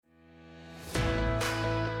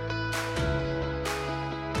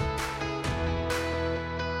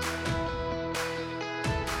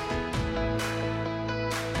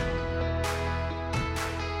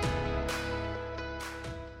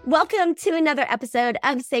Welcome to another episode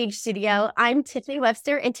of Sage Studio. I'm Tiffany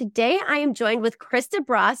Webster, and today I am joined with Krista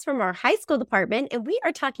Bross from our high school department, and we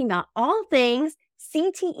are talking about all things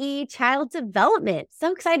CTE child development.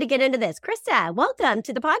 So excited to get into this. Krista, welcome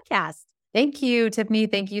to the podcast. Thank you, Tiffany.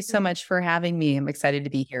 Thank you so much for having me. I'm excited to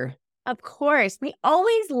be here. Of course. We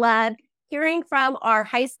always love hearing from our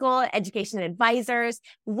high school education advisors.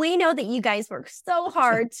 We know that you guys work so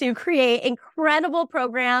hard to create incredible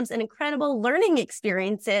programs and incredible learning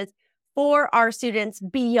experiences for our students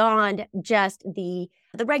beyond just the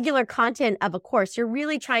regular content of a course. You're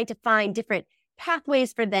really trying to find different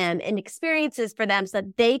pathways for them and experiences for them so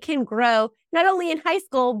that they can grow not only in high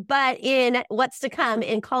school, but in what's to come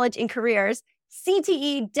in college and careers.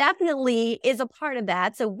 CTE definitely is a part of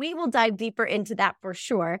that. So we will dive deeper into that for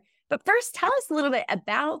sure. But first, tell us a little bit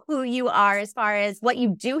about who you are as far as what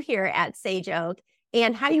you do here at Sage Oak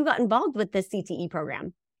and how you got involved with the CTE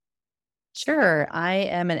program. Sure. I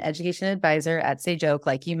am an education advisor at Sage Oak.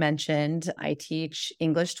 Like you mentioned, I teach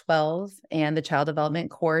English 12 and the child development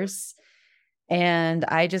course. And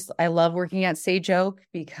I love working at Sage Oak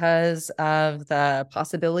because of the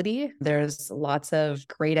possibility. There's lots of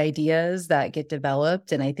great ideas that get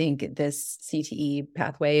developed. And I think this CTE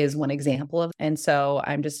pathway is one example of. And so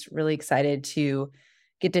I'm just really excited to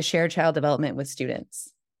get to share child development with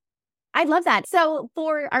students. I love that. So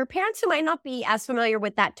for our parents who might not be as familiar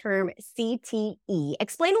with that term CTE,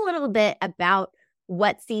 explain a little bit about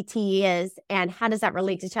what CTE is and how does that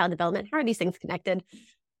relate to child development? How are these things connected?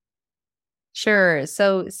 Sure.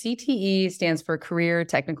 So CTE stands for Career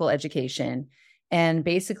Technical Education. And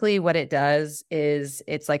basically what it does is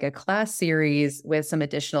it's like a class series with some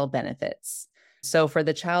additional benefits. So for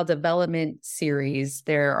the child development series,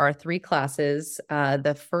 there are 3 classes.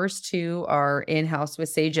 The first 2 are in-house with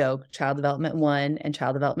Sage Oak, Child Development 1 and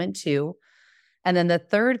Child Development 2. And then the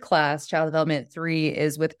third class, Child Development 3,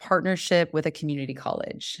 is with partnership with a community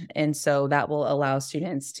college. And so that will allow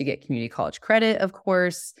students to get community college credit, of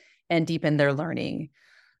course, and deepen their learning.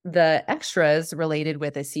 The extras related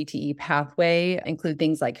with a CTE pathway include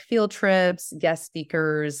things like field trips, guest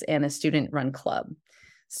speakers, and a student-run club.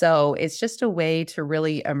 So it's just a way to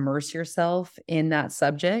really immerse yourself in that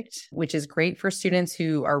subject, which is great for students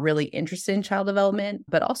who are really interested in child development,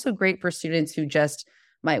 but also great for students who just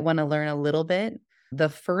might want to learn a little bit. The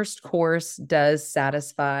first course does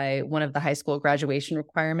satisfy one of the high school graduation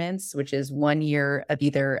requirements, which is 1 year of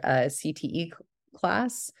either a CTE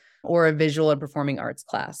class or a visual and performing arts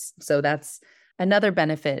class. So that's another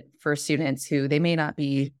benefit for students who they may not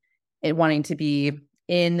be wanting to be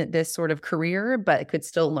in this sort of career, but could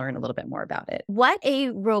still learn a little bit more about it. What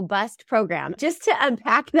a robust program. Just to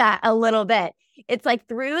unpack that a little bit, it's like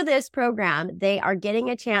through this program, they are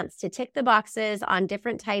getting a chance to tick the boxes on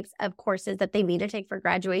different types of courses that they need to take for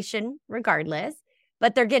graduation regardless,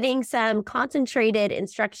 but they're getting some concentrated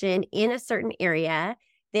instruction in a certain area.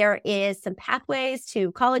 There is some pathways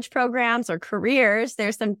to college programs or careers.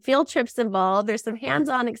 There's some field trips involved. There's some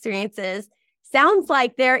hands-on experiences. Sounds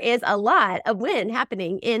like there is a lot of win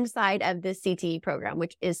happening inside of this CTE program,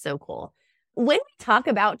 which is so cool. When we talk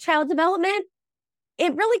about child development,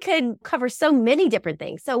 it really could cover so many different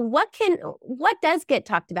things. So what does get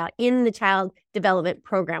talked about in the child development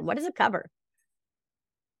program? What does it cover?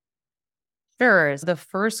 Sure. The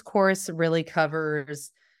first course really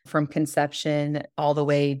covers from conception all the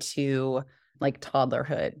way to like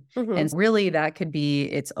toddlerhood. Mm-hmm. And really that could be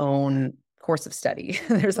its own course of study.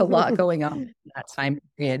 There's a lot going on in that time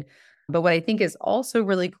period. But what I think is also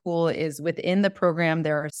really cool is within the program,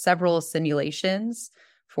 there are several simulations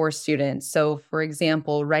for students. So for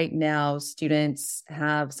example, right now, students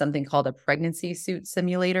have something called a pregnancy suit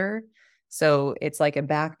simulator. So it's like a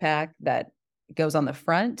backpack that goes on the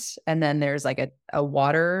front, and then there's like a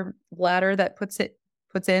water bladder that puts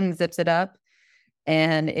in, zips it up.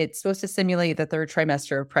 And it's supposed to simulate the 3rd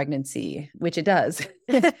trimester of pregnancy, which it does,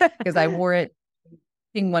 because I wore it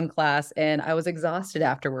in one class and I was exhausted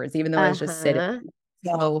afterwards, even though I was just sitting.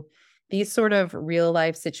 So these sort of real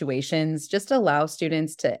life situations just allow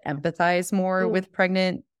students to empathize more with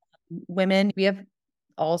pregnant women. We have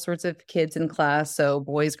all sorts of kids in class, so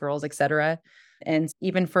boys, girls, etc. And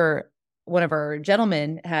even for one of our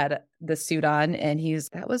gentlemen had the suit on and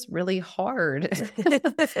that was really hard.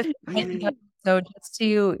 So just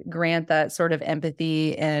to grant that sort of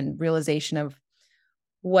empathy and realization of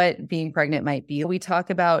what being pregnant might be. We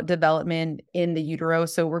talk about development in the utero.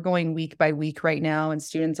 So we're going week by week right now, and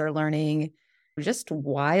students are learning just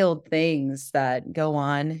wild things that go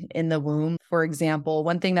on in the womb. For example,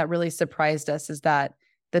 one thing that really surprised us is that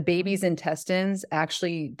the baby's intestines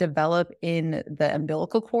actually develop in the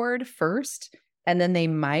umbilical cord first, and then they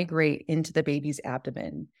migrate into the baby's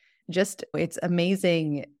abdomen. just it's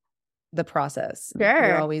amazing the process. We're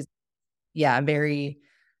Sure. always, very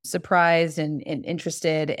surprised and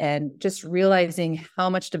interested, and just realizing how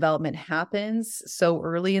much development happens so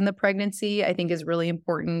early in the pregnancy, I think is really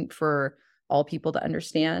important for all people to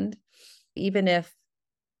understand. Even if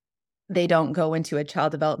they don't go into a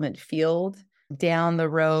child development field down the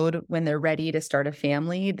road when they're ready to start a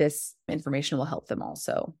family, this information will help them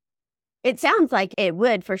also. It sounds like it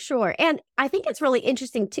would for sure. And I think it's really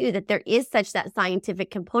interesting too that there is such that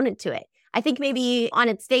scientific component to it. I think maybe on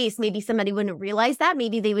its face, maybe somebody wouldn't realize that.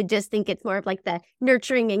 Maybe they would just think it's more of like the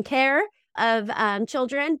nurturing and care of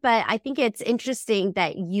children. But I think it's interesting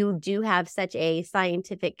that you do have such a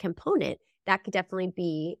scientific component that could definitely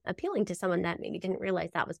be appealing to someone that maybe didn't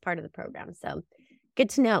realize that was part of the program. So good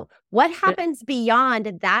to know. What happens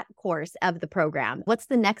beyond that course of the program? What's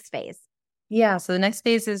the next phase? Yeah. So the next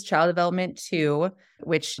phase is child development 2,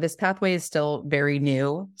 which this pathway is still very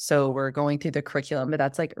new. So we're going through the curriculum, but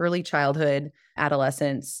that's like early childhood,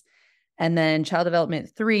 adolescence. And then child development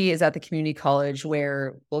 3 is at the community college,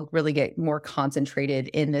 where we'll really get more concentrated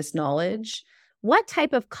in this knowledge. What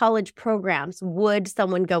type of college programs would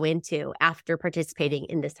someone go into after participating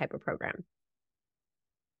in this type of program?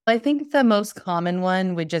 I think the most common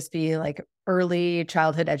one would just be like early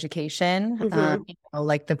childhood education, Mm-hmm.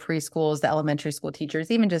 like the preschools, the elementary school teachers,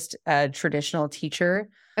 even just a traditional teacher.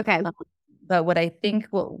 Okay. But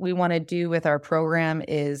what we want to do with our program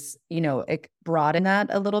is, broaden that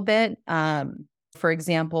a little bit. For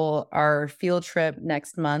example, our field trip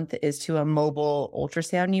next month is to a mobile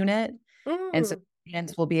ultrasound unit. And so Mm.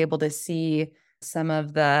 students will be able to see some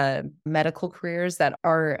of the medical careers that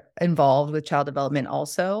are involved with child development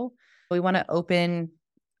also. We want to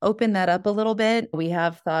open that up a little bit. We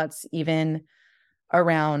have thoughts even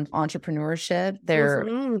around entrepreneurship.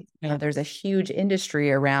 Mm-hmm. There's a huge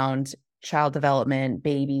industry around child development,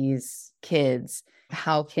 babies, kids.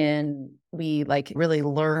 How can we really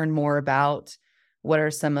learn more about what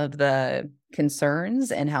are some of the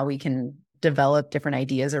concerns and how we can develop different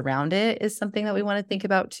ideas around it is something that we want to think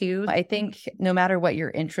about too. I think no matter what your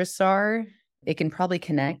interests are, it can probably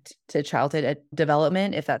connect to childhood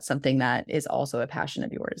development if that's something that is also a passion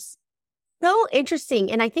of yours. So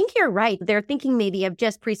interesting. And I think you're right. They're thinking maybe of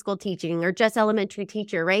just preschool teaching or just elementary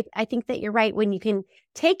teacher, right? I think that you're right when you can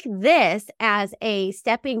take this as a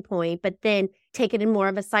stepping point, but then take it in more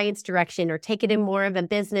of a science direction or take it in more of a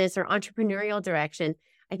business or entrepreneurial direction.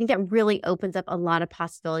 I think that really opens up a lot of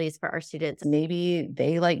possibilities for our students. Maybe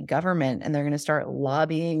they like government and they're going to start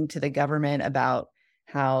lobbying to the government about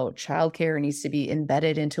how childcare needs to be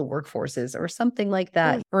embedded into workforces or something like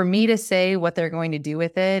that. For me to say what they're going to do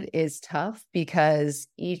with it is tough because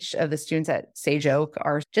each of the students at Sage Oak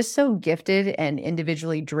are just so gifted and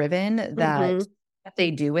individually driven that what they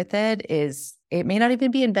do with it may not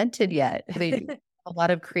even be invented yet. They do a lot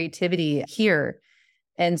of creativity here.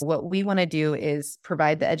 And what we want to do is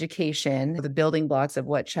provide the education, the building blocks of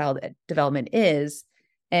what child development is,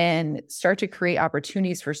 and start to create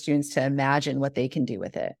opportunities for students to imagine what they can do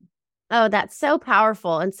with it. Oh, that's so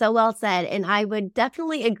powerful and so well said. And I would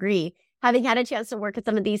definitely agree. Having had a chance to work with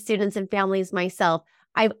some of these students and families myself,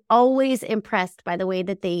 I'm always impressed by the way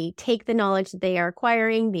that they take the knowledge that they are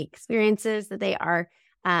acquiring, the experiences that they are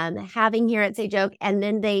having here at Sage Oak, and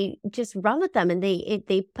then they just run with them and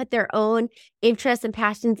they put their own interests and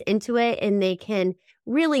passions into it, and they can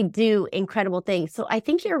really do incredible things. So I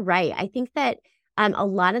think you're right. I think that a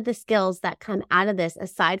lot of the skills that come out of this,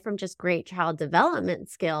 aside from just great child development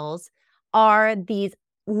skills, are these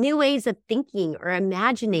new ways of thinking or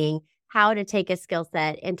imagining how to take a skill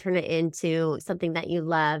set and turn it into something that you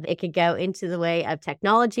love. It could go into the way of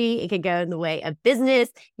technology. It could go in the way of business.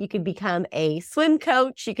 You could become a swim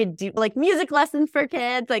coach. You could do like music lessons for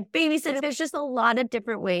kids, like babysitting. There's just a lot of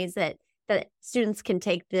different ways that students can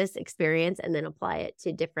take this experience and then apply it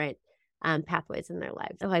to different pathways in their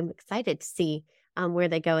lives. So I'm excited to see where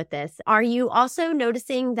they go with this. Are you also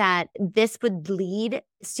noticing that this would lead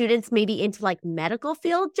students maybe into like medical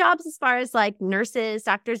field jobs as far as like nurses,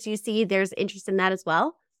 doctors? You see there's interest in that as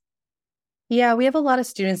well? Yeah, we have a lot of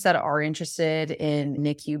students that are interested in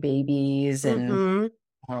NICU babies and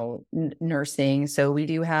nursing. So we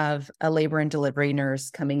do have a labor and delivery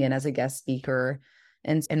nurse coming in as a guest speaker.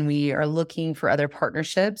 And we are looking for other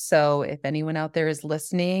partnerships. So if anyone out there is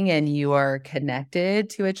listening and you are connected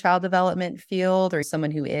to a child development field or someone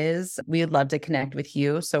who is, we'd love to connect with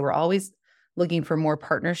you. So we're always looking for more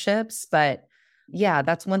partnerships. But yeah,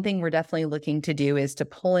 that's one thing we're definitely looking to do is to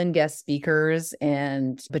pull in guest speakers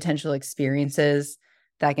and potential experiences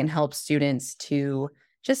that can help students to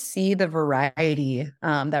just see the variety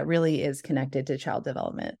that really is connected to child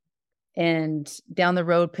development. And down the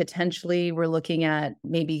road, potentially, we're looking at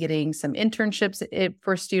maybe getting some internships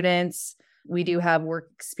for students. We do have work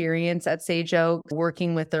experience at Sage Oak.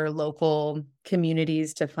 Working with their local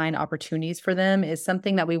communities to find opportunities for them is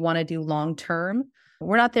something that we want to do long term.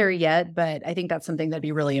 We're not there yet, but I think that's something that'd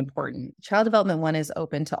be really important. Child Development One is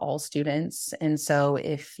open to all students. And so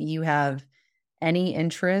if you have any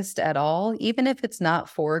interest at all, even if it's not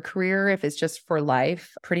for a career, if it's just for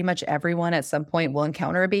life, pretty much everyone at some point will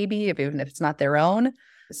encounter a baby, even if it's not their own.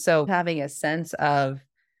 So having a sense of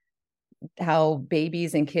how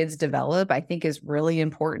babies and kids develop, I think is really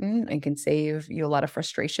important and can save you a lot of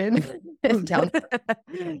frustration.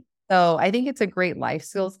 So I think it's a great life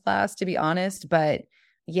skills class, to be honest. But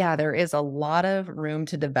yeah, there is a lot of room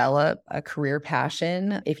to develop a career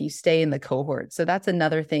passion if you stay in the cohort. So that's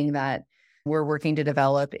another thing that we're working to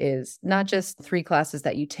develop, is not just 3 classes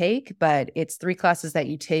that you take, but it's 3 classes that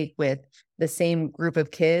you take with the same group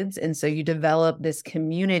of kids. And so you develop this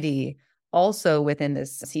community also within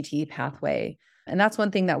this CTE pathway. And that's one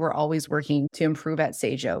thing that we're always working to improve at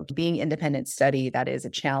Sage Oak. Being independent study, that is a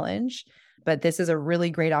challenge, but this is a really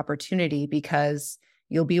great opportunity because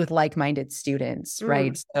you'll be with like-minded students,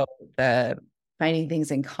 right? So the finding things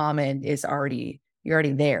in common is you're already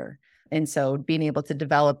there. And so being able to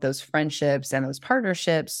develop those friendships and those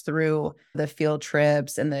partnerships through the field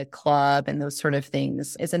trips and the club and those sort of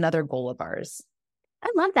things is another goal of ours. I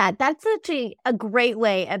love that. That's such a great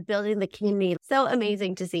way of building the community. So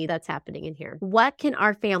amazing to see that's happening in here. What can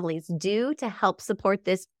our families do to help support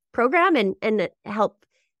this program and help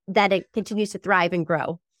that it continues to thrive and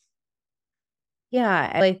grow?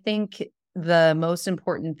 Yeah, I think the most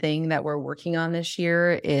important thing that we're working on this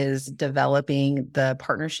year is developing the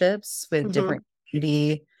partnerships with different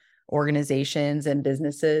community organizations and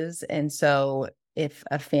businesses. And so if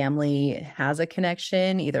a family has a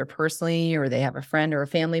connection, either personally or they have a friend or a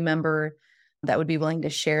family member that would be willing to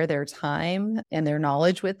share their time and their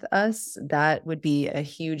knowledge with us, that would be a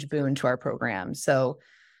huge boon to our program. So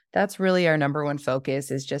that's really our number one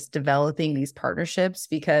focus, is just developing these partnerships,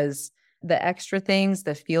 because the extra things,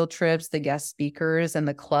 the field trips, the guest speakers, and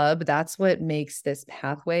the club, that's what makes this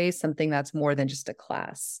pathway something that's more than just a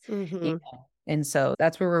class. You know? And so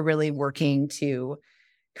that's where we're really working to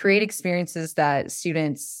create experiences that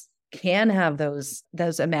students can have those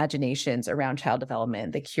imaginations around child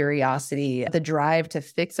development, the curiosity, the drive to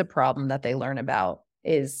fix a problem that they learn about.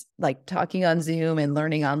 Is like talking on Zoom and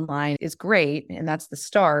learning online is great, and that's the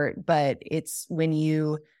start, but it's when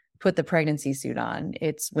you put the pregnancy suit on,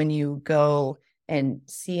 it's when you go and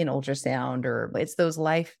see an ultrasound, or it's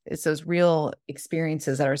those real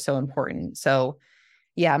experiences that are so important. So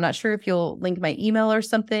yeah, I'm not sure if you'll link my email or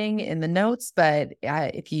something in the notes, but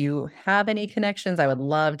if you have any connections, I would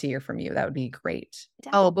love to hear from you. That would be great.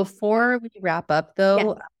 Definitely. Oh, before we wrap up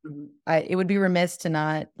though, it would be remiss to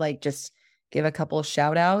not just give a couple of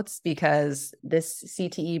shout outs, because this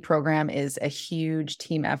CTE program is a huge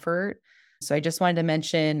team effort. So I just wanted to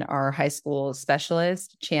mention our high school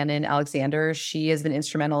specialist, Shannon Alexander. She has been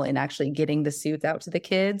instrumental in actually getting the suits out to the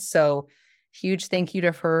kids. So huge thank you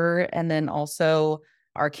to her. And then also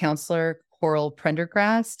our counselor, Coral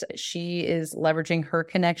Prendergrast. She is leveraging her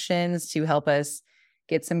connections to help us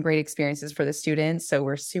get some great experiences for the students. So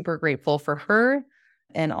we're super grateful for her.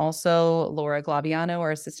 And also Laura Glaviano,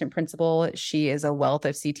 our assistant principal. She is a wealth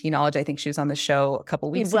of CT knowledge. I think she was on the show a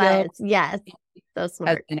couple weeks ago. Yes. So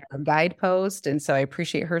smart. In our guidepost. And so I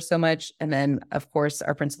appreciate her so much. And then, of course,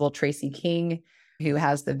 our principal, Tracy King, who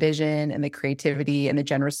has the vision and the creativity and the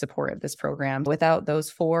generous support of this program. Without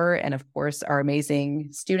those 4, and of course, our amazing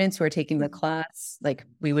students who are taking the class,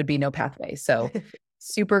 we would be no pathway. So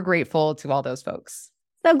super grateful to all those folks.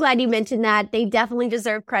 So glad you mentioned that. They definitely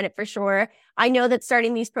deserve credit for sure. I know that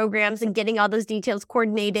starting these programs and getting all those details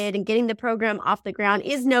coordinated and getting the program off the ground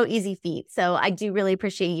is no easy feat. So I do really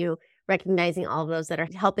appreciate you recognizing all of those that are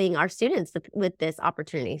helping our students with this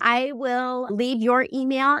opportunity. I will leave your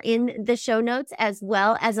email in the show notes, as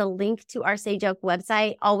well as a link to our Sage Oak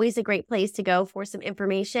website. Always a great place to go for some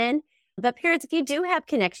information. But parents, if you do have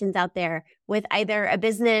connections out there with either a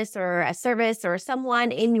business or a service or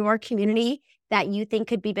someone in your community that you think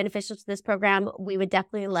could be beneficial to this program, we would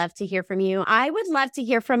definitely love to hear from you. I would love to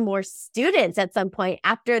hear from more students at some point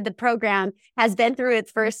after the program has been through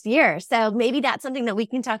its first year. So maybe that's something that we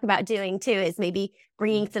can talk about doing too, is maybe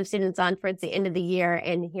bringing some students on towards the end of the year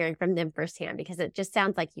and hearing from them firsthand, because it just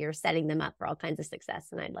sounds like you're setting them up for all kinds of success.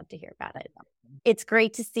 And I'd love to hear about it. It's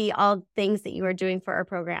great to see all the things that you are doing for our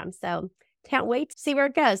program. So can't wait to see where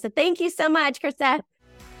it goes. So thank you so much, Krista.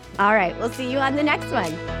 All right, we'll see you on the next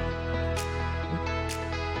one.